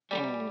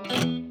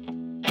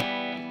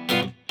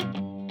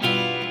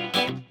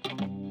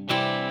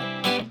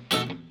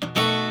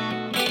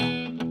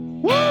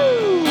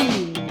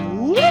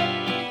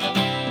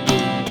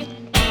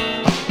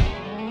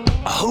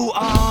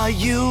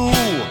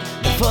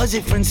fuzzy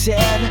friend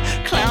said,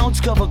 clouds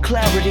cover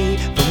clarity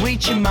from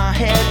reaching my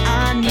head.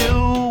 I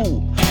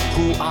knew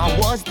who I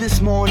was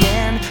this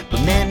morning, but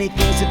many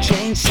things have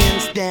changed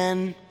since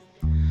then.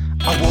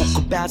 I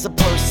woke up as a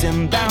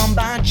person bound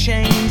by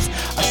chains.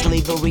 A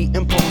slavery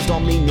imposed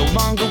on me no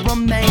longer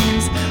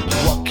remains.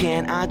 What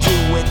can I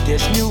do with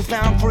this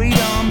newfound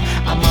freedom?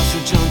 I must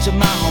return to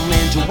my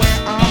homeland, to where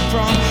I'm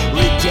from.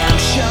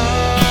 Redemption,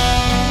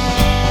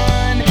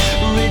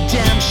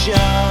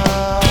 redemption,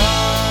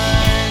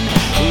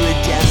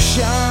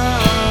 redemption,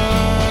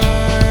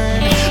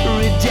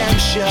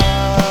 redemption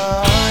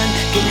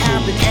can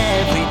happen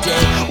every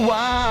day.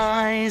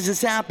 Why is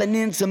this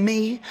happening to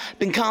me?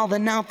 Been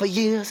calling out for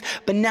years,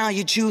 but now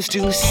you choose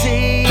to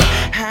see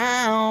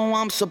how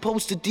I'm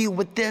supposed to deal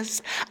with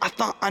this. I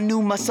thought I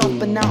knew myself,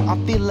 but now I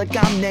feel like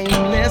I'm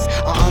nameless.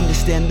 I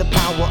understand the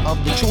power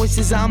of the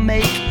choices I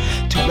make.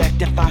 To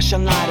rectify shall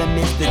light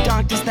amidst the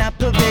darkness that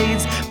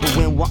pervades. But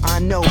when will I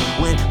know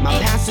when my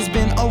past has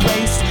been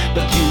erased?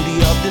 The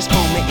beauty of this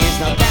moment is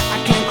now that I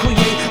can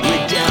create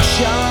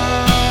redemption.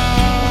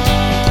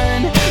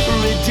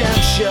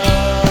 Redemption,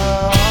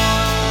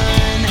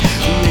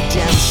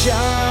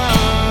 redemption,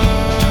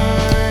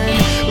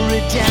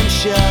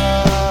 redemption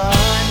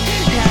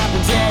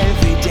happens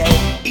every day.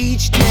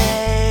 Each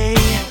day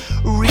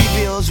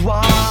reveals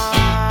why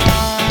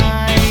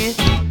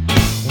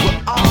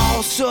we're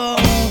all so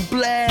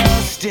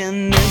blessed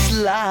in this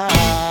life.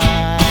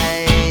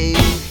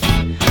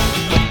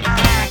 But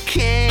I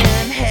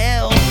can't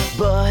help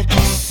but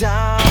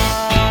sigh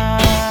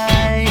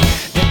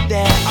that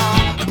there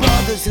are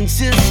brothers and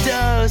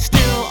sisters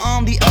still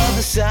on the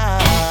other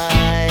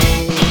side.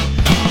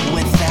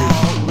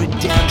 Without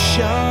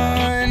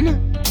redemption,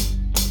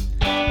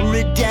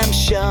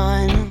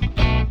 redemption,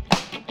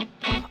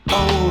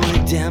 oh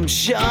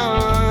redemption,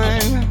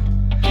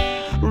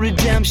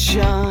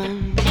 redemption.